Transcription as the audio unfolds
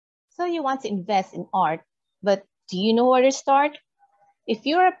So you want to invest in art, but do you know where to start? If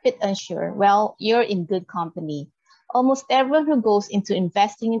you're a bit unsure, well, you're in good company. Almost everyone who goes into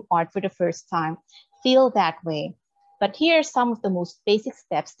investing in art for the first time feel that way. But here are some of the most basic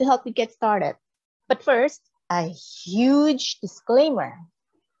steps to help you get started. But first, a huge disclaimer.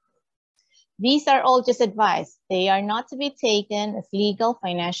 These are all just advice. They are not to be taken as legal,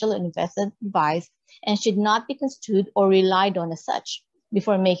 financial, or investment advice and should not be construed or relied on as such.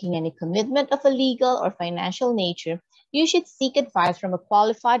 Before making any commitment of a legal or financial nature, you should seek advice from a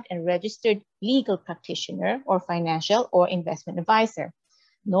qualified and registered legal practitioner or financial or investment advisor.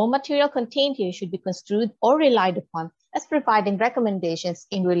 No material contained here should be construed or relied upon as providing recommendations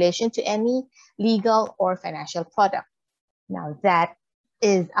in relation to any legal or financial product. Now that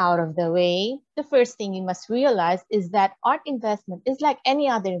is out of the way, the first thing you must realize is that art investment is like any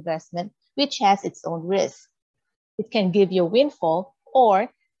other investment, which has its own risk. It can give you a windfall,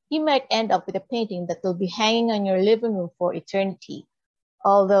 or you might end up with a painting that will be hanging on your living room for eternity.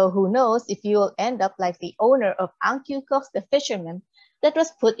 Although who knows if you will end up like the owner of Ang Kyukok's The Fisherman that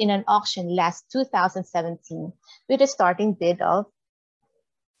was put in an auction last 2017 with a starting bid of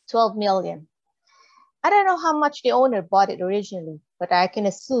 12 million. I don't know how much the owner bought it originally, but I can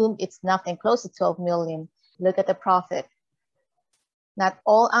assume it's nothing close to 12 million. Look at the profit. Not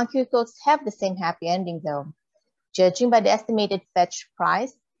all Ang Kyukoks have the same happy ending though. Judging by the estimated fetch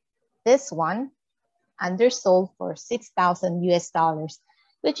price, this one undersold for 6,000 US dollars,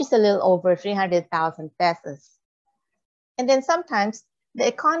 which is a little over 300,000 pesos. And then sometimes the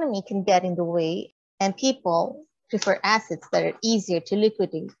economy can get in the way and people prefer assets that are easier to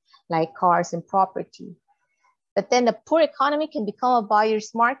liquidate, like cars and property. But then the poor economy can become a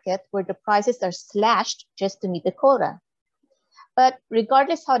buyer's market where the prices are slashed just to meet the quota. But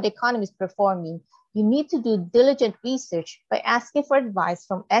regardless how the economy is performing, you need to do diligent research by asking for advice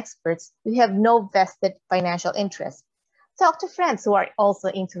from experts who have no vested financial interest. Talk to friends who are also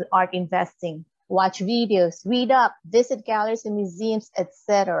into art investing. Watch videos, read up, visit galleries and museums,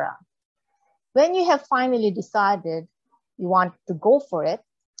 etc. When you have finally decided you want to go for it,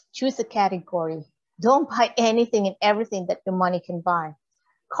 choose a category. Don't buy anything and everything that your money can buy.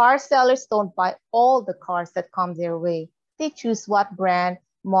 Car sellers don't buy all the cars that come their way. They choose what brand,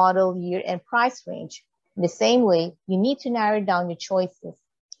 model, year, and price range. In the same way, you need to narrow down your choices.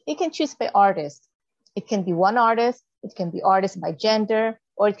 You can choose by artist. It can be one artist, it can be artists by gender,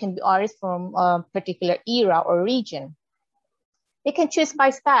 or it can be artists from a particular era or region. You can choose by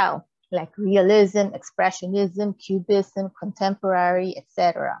style, like realism, expressionism, cubism, contemporary,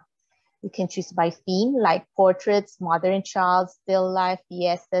 etc. You can choose by theme, like portraits, mother and child, still life,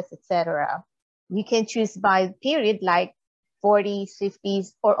 fiestas, etc. You can choose by period, like 40s,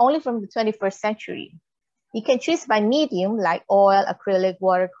 50s, or only from the 21st century. You can choose by medium, like oil, acrylic,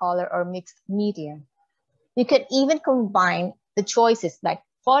 watercolor, or mixed medium. You can even combine the choices, like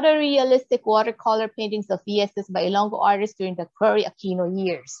photorealistic watercolor paintings of fiestas by Ilonggo artists during the Cory Aquino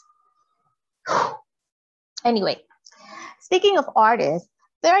years. Anyway, speaking of artists,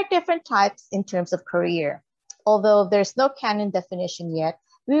 there are different types in terms of career. Although there's no canon definition yet,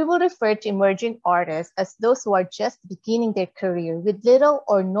 we will refer to emerging artists as those who are just beginning their career with little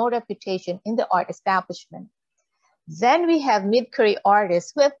or no reputation in the art establishment. Then we have mid-career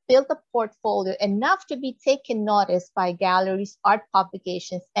artists who have built a portfolio enough to be taken notice by galleries, art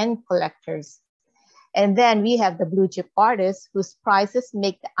publications, and collectors. And then we have the blue chip artists whose prices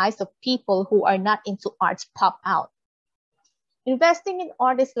make the eyes of people who are not into arts pop out. Investing in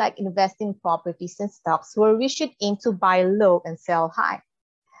art is like investing in properties and stocks where we should aim to buy low and sell high.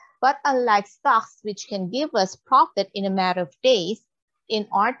 But unlike stocks, which can give us profit in a matter of days, in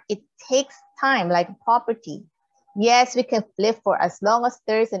art, it takes time like a property. Yes, we can flip for as long as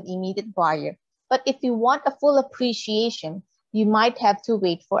there is an immediate buyer. But if you want a full appreciation, you might have to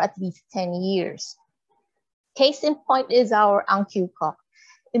wait for at least 10 years. Case in point is our Ang Kyukok.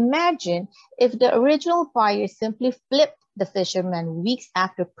 Imagine if the original buyer simply flipped The Fisherman weeks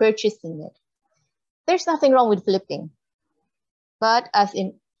after purchasing it. There's nothing wrong with flipping. But as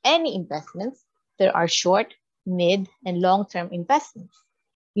in any investments, there are short, mid, and long-term investments.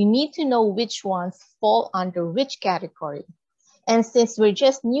 You need to know which ones fall under which category. And since we're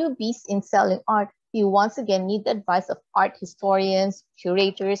just newbies in selling art, you once again need the advice of art historians,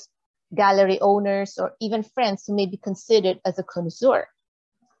 curators, gallery owners, or even friends who may be considered as a connoisseur.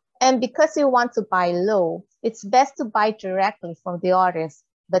 And because you want to buy low, it's best to buy directly from the artist,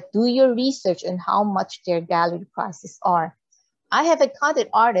 but do your research on how much their gallery prices are. I have encountered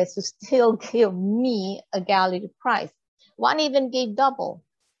artists who still give me a gallery price. One even gave double.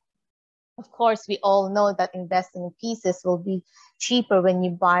 Of course, we all know that investing in pieces will be cheaper when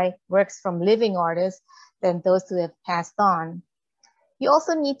you buy works from living artists than those who have passed on. You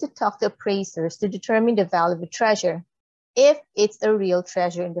also need to talk to appraisers to determine the value of a treasure, if it's a real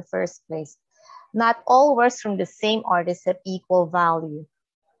treasure in the first place. Not all works from the same artist have equal value.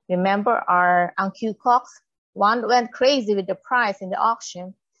 Remember our Uncle Cox? One went crazy with the price in the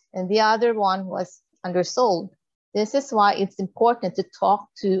auction, and the other one was undersold. This is why it's important to talk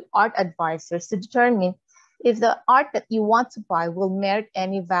to art advisors to determine if the art that you want to buy will merit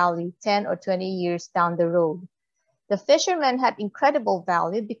any value 10 or 20 years down the road. The fisherman had incredible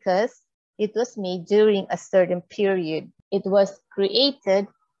value because it was made during a certain period. It was created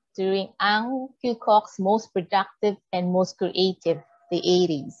during Ang Kyu Kok's most productive and most creative, the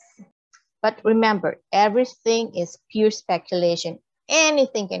 80s. But remember, everything is pure speculation.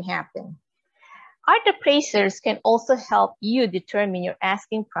 Anything can happen. Art appraisers can also help you determine your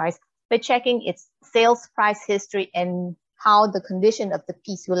asking price by checking its sales price history and how the condition of the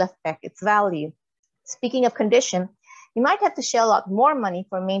piece will affect its value. Speaking of condition, you might have to shell out more money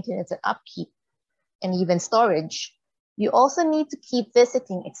for maintenance and upkeep, and even storage. You also need to keep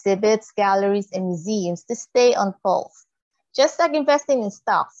visiting exhibits, galleries, and museums to stay on pulse. Just like investing in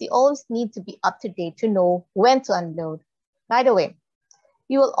stocks, you always need to be up to date to know when to unload. By the way,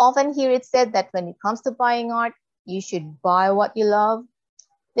 you will often hear it said that when it comes to buying art, you should buy what you love.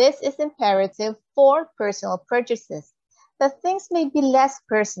 This is imperative for personal purchases, but things may be less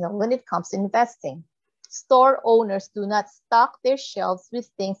personal when it comes to investing. Store owners do not stock their shelves with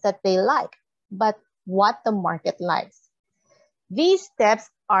things that they like, but what the market likes. These steps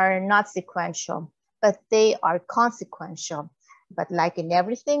are not sequential, but they are consequential. But like in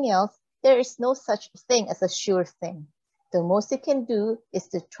everything else, there is no such thing as a sure thing. The most you can do is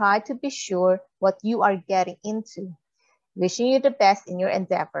to try to be sure what you are getting into. Wishing you the best in your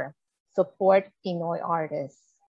endeavor. Support Pinoy artists.